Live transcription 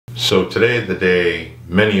So today is the day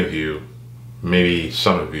many of you, maybe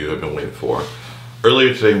some of you, have been waiting for.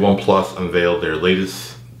 Earlier today, OnePlus unveiled their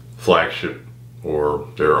latest flagship, or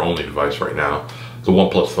their only device right now, the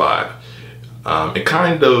OnePlus 5. It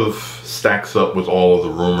kind of stacks up with all of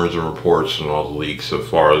the rumors and reports and all the leaks as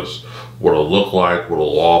far as what it'll look like, what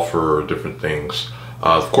it'll offer, different things.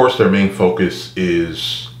 Of course, their main focus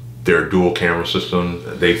is their dual camera system.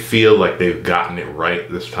 They feel like they've gotten it right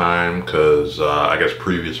this time because I guess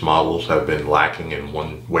previous models have been lacking in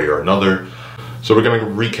one way or another. So we're going to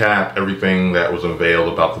recap everything that was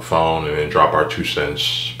unveiled about the phone and then drop our 2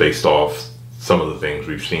 cents based off some of the things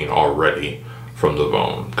we've seen already from the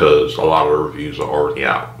phone, because a lot of the reviews are already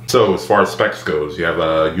out. So as far as specs goes, you have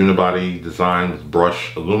a unibody design with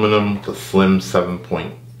brushed aluminum, the slim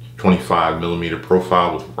 7.25mm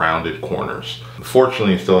profile with rounded corners.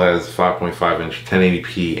 Unfortunately, it still has 5.5-inch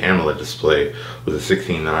 1080p AMOLED display with a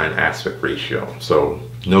 16:9 aspect ratio. So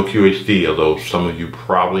no QHD, although some of you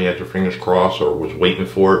probably had your fingers crossed or was waiting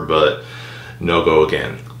for it, but no go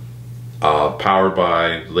again. Powered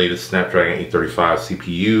by latest Snapdragon 835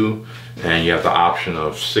 CPU, and you have the option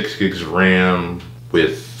of 6 gigs of RAM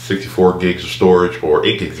with 64 gigs of storage, or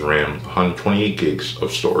 8 gigs of RAM, 128 gigs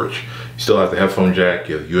of storage. You still have the headphone jack,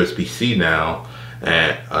 you have USB-C now,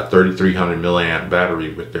 and a 3300 milliamp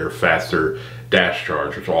battery with their faster dash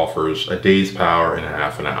charge, which offers a day's power in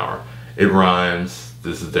half an hour. It rhymes.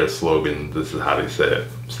 This is their slogan. This is how they say it.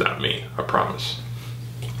 It's not me, I promise.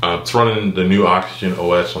 It's running the new Oxygen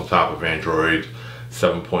OS on top of Android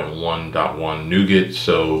 7.1.1 Nougat,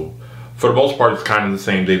 so for the most part, it's kind of the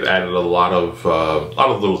same. They've added a lot of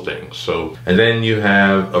little things. So, and then you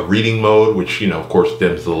have a reading mode, which, you know, of course,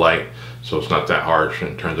 dims the light, so it's not that harsh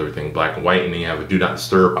and turns everything black and white. And then you have a do not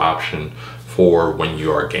disturb option for when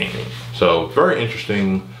you are gaming. So, very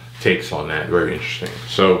interesting takes on that. Very interesting.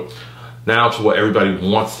 So, now to what everybody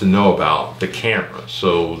wants to know about, the camera.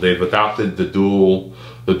 So, they've adopted the dual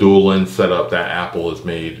lens setup that Apple has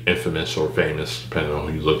made infamous or famous, depending on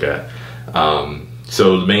who you look at.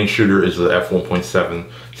 So the main shooter is the f1.7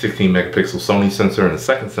 16 megapixel Sony sensor, and the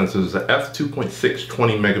second sensor is the f2.6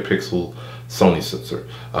 20 megapixel Sony sensor.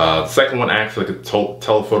 The second one acts like a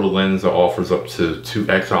telephoto lens that offers up to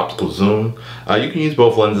 2x optical zoom. You can use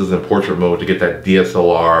both lenses in portrait mode to get that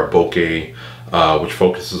DSLR bokeh, which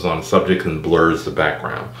focuses on the subject and blurs the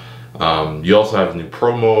background. You also have a new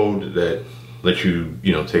pro mode that lets you,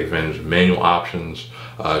 take advantage of manual options,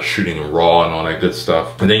 shooting in RAW and all that good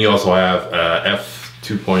stuff. And then you also have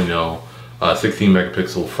f2.0 16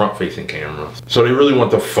 megapixel front-facing camera. So they really want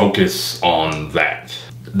to focus on that.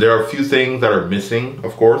 There are a few things that are missing,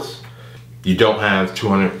 of course. You don't have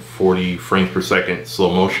 240 frames per second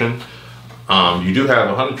slow motion. You do have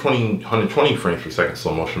 120 frames per second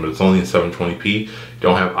slow motion, but it's only in 720p. You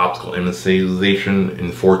don't have optical image stabilization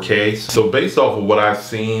in 4K. So based off of what I've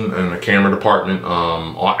seen in the camera department,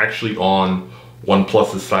 actually on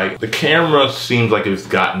OnePlus's site, the camera seems like it's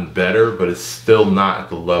gotten better, but it's still not at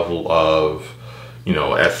the level of,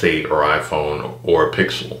 S8 or iPhone or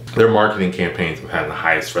Pixel. Their marketing campaigns have had the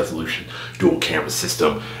highest resolution dual camera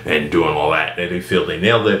system and doing all that, and they feel they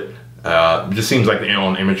nailed it. It just seems like the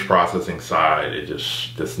image processing side, it's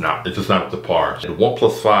just not up to par. The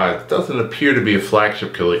OnePlus 5 doesn't appear to be a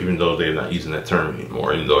flagship killer, even though they're not using that term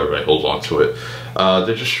anymore, even though everybody holds on to it.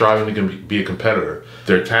 They're just striving to be a competitor.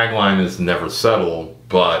 Their tagline is never settle,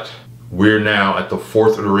 but we're now at the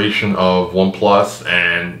 4th iteration of OnePlus,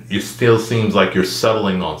 and it still seems like you're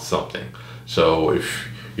settling on something. So if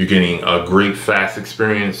you're getting a great fast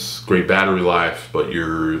experience, great battery life, but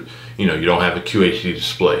you don't have a QHD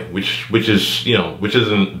display, which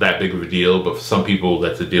isn't that big of a deal, but for some people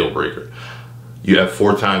that's a deal breaker. You have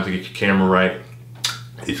 4 times to get your camera right.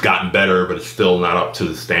 It's gotten better, but it's still not up to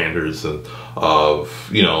the standards of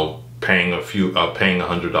paying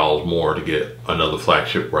 $100 more to get another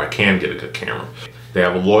flagship where I can get a good camera. They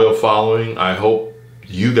have a loyal following. I hope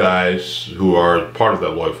you guys who are part of that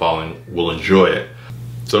loyal following will enjoy it.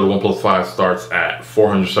 So the OnePlus 5 starts at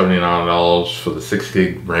 $479 for the 6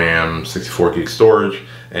 gig RAM, 64 gig storage,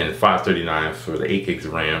 and $539 for the 8 gigs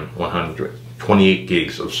of RAM, 128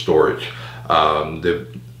 gigs of storage.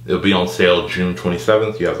 It'll be on sale June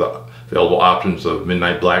 27th. You have the available options of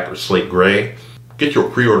Midnight Black or Slate Gray. Get your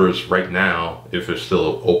pre-orders right now if it's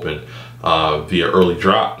still open via early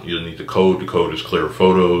drop. You'll need the code. The code is Clear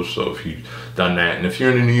Photos. So if you've done that, and if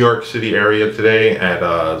you're in the New York City area today at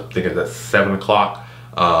I think it's at 7 o'clock,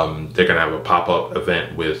 they're gonna have a pop-up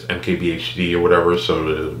event with MKBHD or whatever,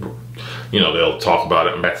 so they'll talk about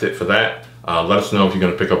it, and that's it for that. Let us know if you're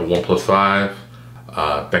gonna pick up a OnePlus 5.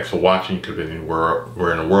 Thanks for watching. You could have been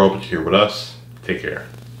anywhere in the world, but you're here with us. Take care.